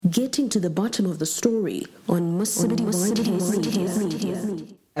getting to the bottom of the story on Musibidi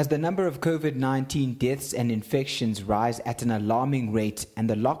Media. As the number of COVID-19 deaths and infections rise at an alarming rate and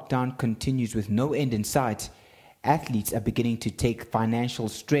the lockdown continues with no end in sight, athletes are beginning to take financial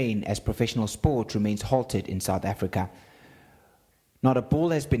strain as professional sport remains halted in South Africa. Not a ball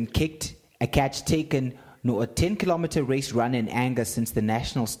has been kicked, a catch taken, nor a 10-kilometer race run in anger since the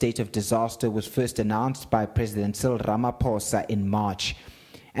national state of disaster was first announced by President Cyril Ramaphosa in March.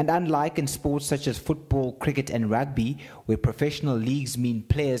 And unlike in sports such as football, cricket and rugby, where professional leagues mean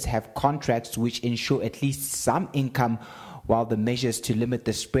players have contracts which ensure at least some income while the measures to limit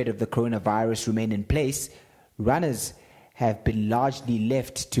the spread of the coronavirus remain in place, runners have been largely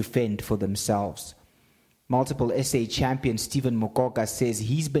left to fend for themselves. Multiple SA champion Stephen Mokoka says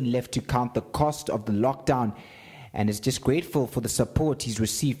he's been left to count the cost of the lockdown and is just grateful for the support he's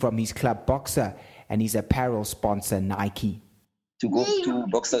received from his club Boxer and his apparel sponsor Nike. To go to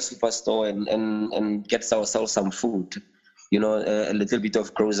Boxer Superstore and get ourselves some food, a little bit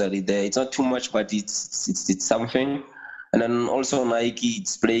of grocery there. It's not too much, but it's something. And then also Nike,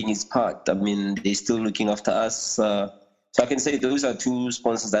 it's playing its part. I mean, they're still looking after us. So I can say those are two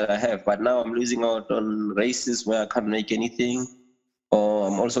sponsors that I have. But now I'm losing out on races where I can't make anything. Or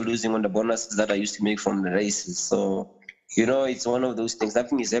I'm also losing on the bonuses that I used to make from the races. So, it's one of those things.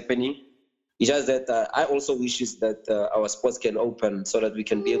 Nothing is happening. It's just that I also wish that our sports can open so that we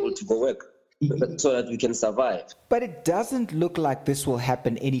can be able to go work, so that we can survive. But it doesn't look like this will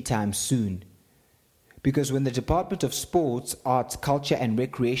happen anytime soon. Because when the Department of Sports, Arts, Culture and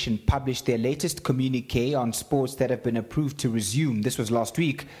Recreation published their latest communique on sports that have been approved to resume, this was last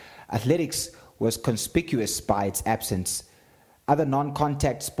week, athletics was conspicuous by its absence. Other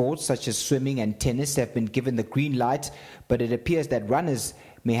non-contact sports such as swimming and tennis have been given the green light, but it appears that runners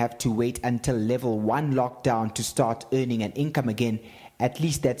may have to wait until level 1 lockdown to start earning an income again. At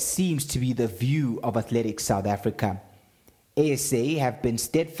least that seems to be the view of Athletics South Africa. ASA have been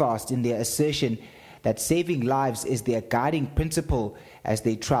steadfast in their assertion that saving lives is their guiding principle as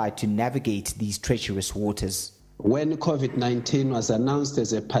they try to navigate these treacherous waters. When COVID-19 was announced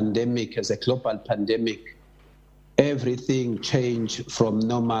as a pandemic, as a global pandemic, everything changed from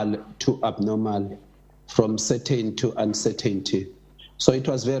normal to abnormal, from certain to uncertainty. So it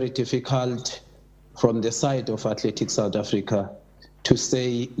was very difficult from the side of Athletics South Africa to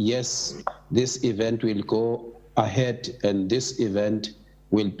say, yes, this event will go ahead and this event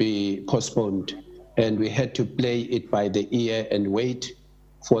will be postponed. And we had to play it by the ear and wait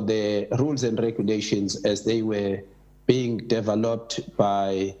for the rules and regulations as they were being developed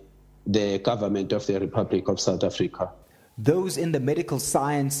by the government of the Republic of South Africa. Those in the medical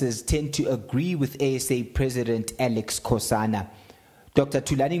sciences tend to agree with ASA President Alex Kosana. Dr.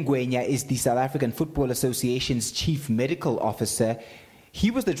 Thulani Ngwenya is the South African Football Association's chief medical officer.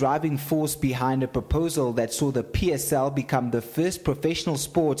 He was the driving force behind a proposal that saw the PSL become the first professional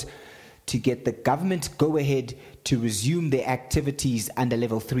sport to get the government go-ahead to resume their activities under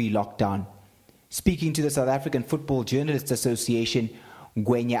level 3 lockdown. Speaking to the South African Football Journalists Association,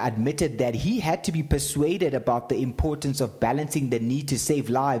 Ngwenya admitted that he had to be persuaded about the importance of balancing the need to save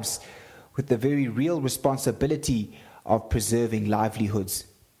lives with the very real responsibility of preserving livelihoods.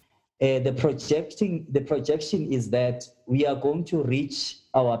 The projection is that we are going to reach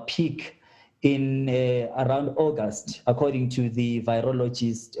our peak in around August, according to the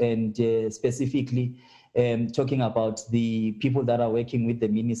virologist, and specifically talking about the people that are working with the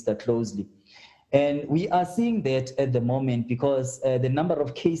minister closely. And we are seeing that at the moment because the number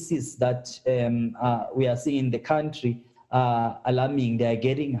of cases that we are seeing in the country are alarming. They are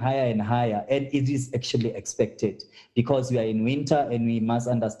getting higher and higher, and it is actually expected because we are in winter and we must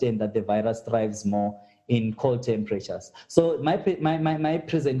understand that the virus thrives more in cold temperatures. So my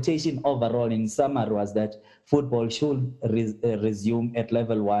presentation overall in summary was that football should resume at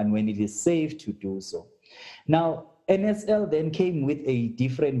level 1 when it is safe to do so. Now, NSL then came with a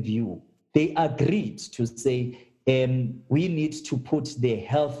different view. They agreed to say we need to put the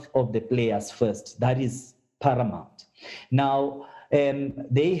health of the players first. That is paramount. Now,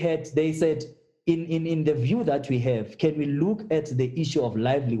 they said, in the view that we have, can we look at the issue of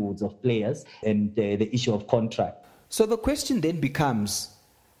livelihoods of players and the issue of contract? So the question then becomes,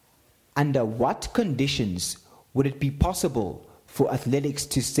 under what conditions would it be possible for athletics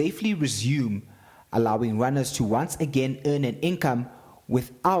to safely resume, allowing runners to once again earn an income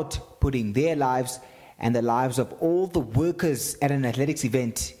without putting their lives and the lives of all the workers at an athletics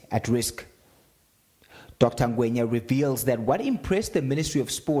event at risk? Dr. Ngwenya reveals that what impressed the Ministry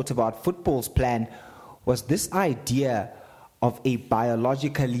of Sport about football's plan was this idea of a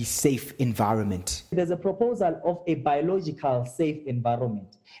biologically safe environment? There's a proposal of a biological safe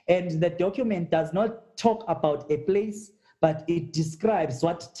environment. And the document does not talk about a place, but it describes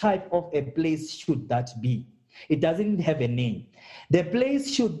what type of a place should that be. It doesn't have a name. The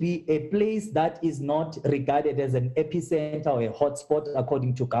place should be a place that is not regarded as an epicenter or a hotspot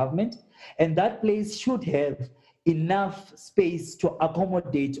according to government. And that place should have enough space to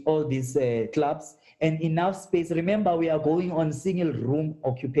accommodate all these clubs and enough space. Remember, we are going on single room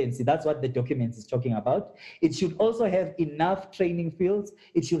occupancy. That's what the document is talking about. It should also have enough training fields.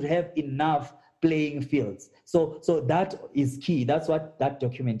 It should have enough playing fields. So that is key. That's what that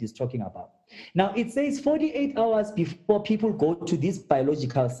document is talking about. Now, it says 48 hours before people go to this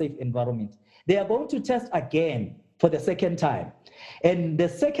biological safe environment, they are going to test again for the second time. And the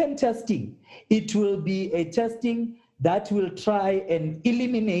second testing, it will be a testing that will try and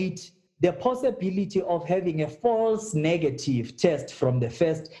eliminate the possibility of having a false negative test from the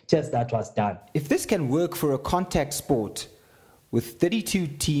first test that was done. If this can work for a contact sport with 32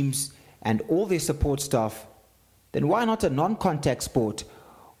 teams and all their support staff, then why not a non-contact sport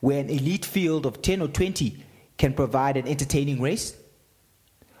where an elite field of 10 or 20 can provide an entertaining race?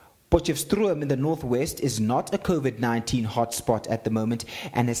 Potchefstroom in the northwest is not a COVID-19 hotspot at the moment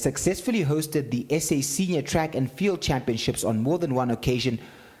and has successfully hosted the SA Senior Track and Field Championships on more than one occasion.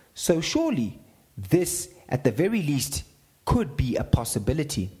 So surely this, at the very least, could be a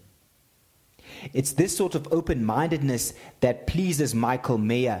possibility. It's this sort of open-mindedness that pleases Michael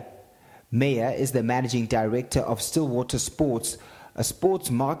Meyer. Meyer is the managing director of Stillwater Sports, a sports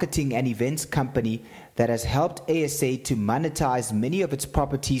marketing and events company that has helped ASA to monetize many of its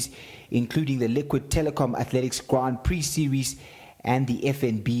properties, including the Liquid Telecom Athletics Grand Prix Series and the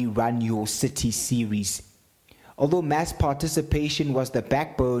FNB Run Your City Series. Although mass participation was the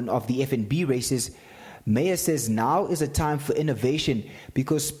backbone of the FNB races, Meyer says now is a time for innovation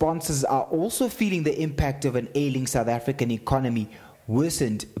because sponsors are also feeling the impact of an ailing South African economy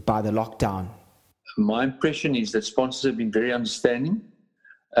worsened by the lockdown. My impression is that sponsors have been very understanding,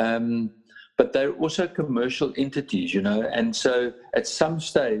 but they're also commercial entities, and so at some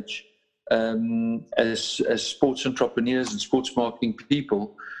stage, as sports entrepreneurs and sports marketing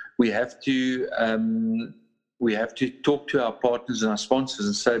people, we have to talk to our partners and our sponsors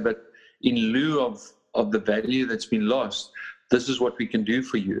and say, but in lieu of the value that's been lost, this is what we can do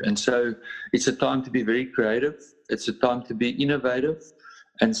for you. And so it's a time to be very creative. It's a time to be innovative.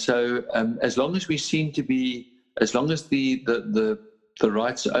 And so as long as the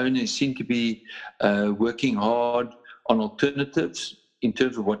rights owners seem to be working hard on alternatives in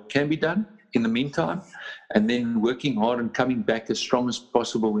terms of what can be done in the meantime, and then working hard and coming back as strong as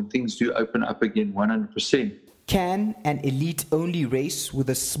possible when things do open up again 100%. Can an elite-only race with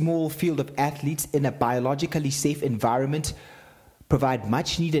a small field of athletes in a biologically safe environment provide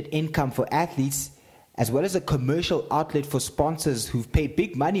much-needed income for athletes, as well as a commercial outlet for sponsors who've paid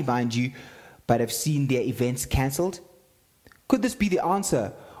big money, mind you, but have seen their events cancelled? Could this be the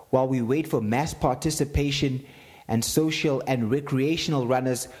answer while we wait for mass participation and social and recreational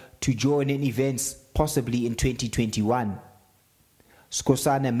runners to join in events possibly in 2021?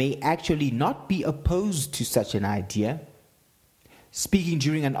 Skhosana may actually not be opposed to such an idea. Speaking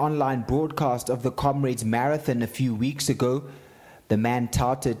during an online broadcast of the Comrades Marathon a few weeks ago, the man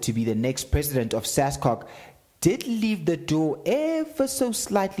touted to be the next president of SASCOC did leave the door ever so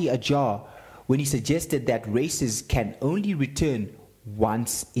slightly ajar when he suggested that races can only return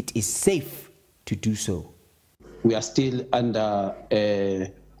once it is safe to do so. We are still under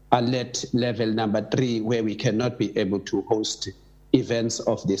alert level number 3, where we cannot be able to host events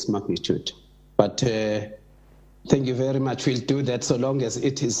of this magnitude. But thank you very much. We'll do that so long as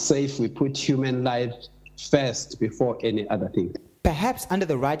it is safe. We put human life first before any other thing. Perhaps under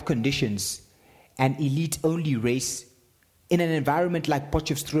the right conditions, an elite-only race in an environment like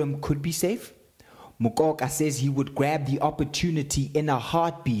Potchefstroom could be safe. Mukoka says he would grab the opportunity in a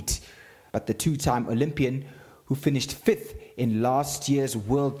heartbeat, but the two-time Olympian, who finished 5th in last year's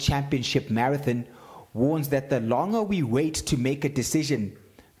World Championship Marathon, warns that the longer we wait to make a decision,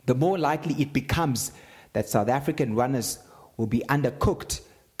 the more likely it becomes that South African runners will be undercooked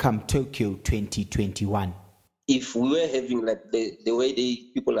come Tokyo 2021. If we were having like the way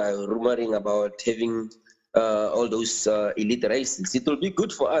people are rumoring about having all those elite races, it will be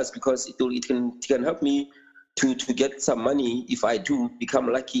good for us because it can help me to get some money if I do become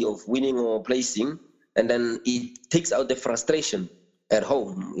lucky of winning or placing, and then it takes out the frustration at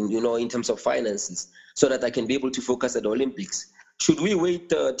home, in terms of finances, so that I can be able to focus at the Olympics. Should we wait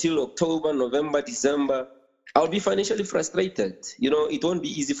till October, November, December, I'll be financially frustrated. It won't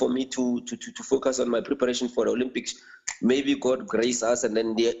be easy for me to focus on my preparation for the Olympics. Maybe God grace us and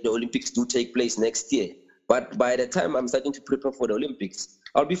then the Olympics do take place next year. But by the time I'm starting to prepare for the Olympics,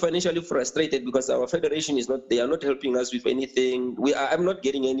 I'll be financially frustrated because our federation they are not helping us with anything. I'm not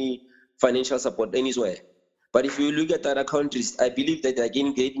getting any financial support anywhere. But if you look at other countries, I believe that they're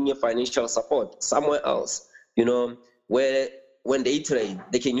getting a financial support somewhere else, where when they train,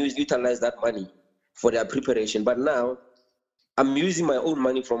 they can utilize that money for their preparation. But now I'm using my own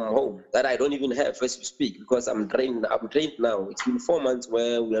money from home that I don't even have as we speak because I'm trained now. It's been 4 months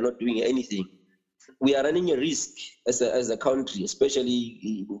where we are not doing anything. We are running a risk as a country,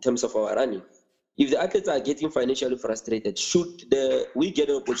 especially in terms of our running. If the athletes are getting financially frustrated, we get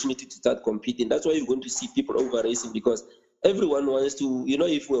an opportunity to start competing? That's why you're going to see people over racing because everyone wants to,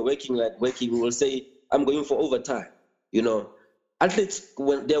 if we're working, we will say, I'm going for overtime. Athletes,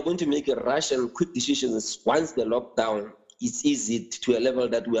 when they're going to make a rush and quick decisions once the lockdown is easy to a level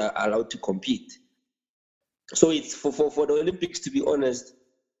that we are allowed to compete. So it's for the Olympics, to be honest,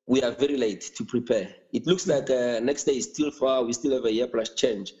 we are very late to prepare. It looks like next day is still far. We still have a year plus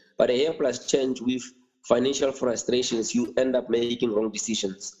change. But a year plus change with financial frustrations, you end up making wrong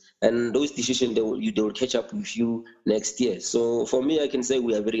decisions. And those decisions, they will catch up with you next year. So for me, I can say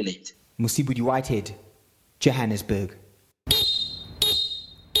we are very late. Musibudi Whitehead, Johannesburg.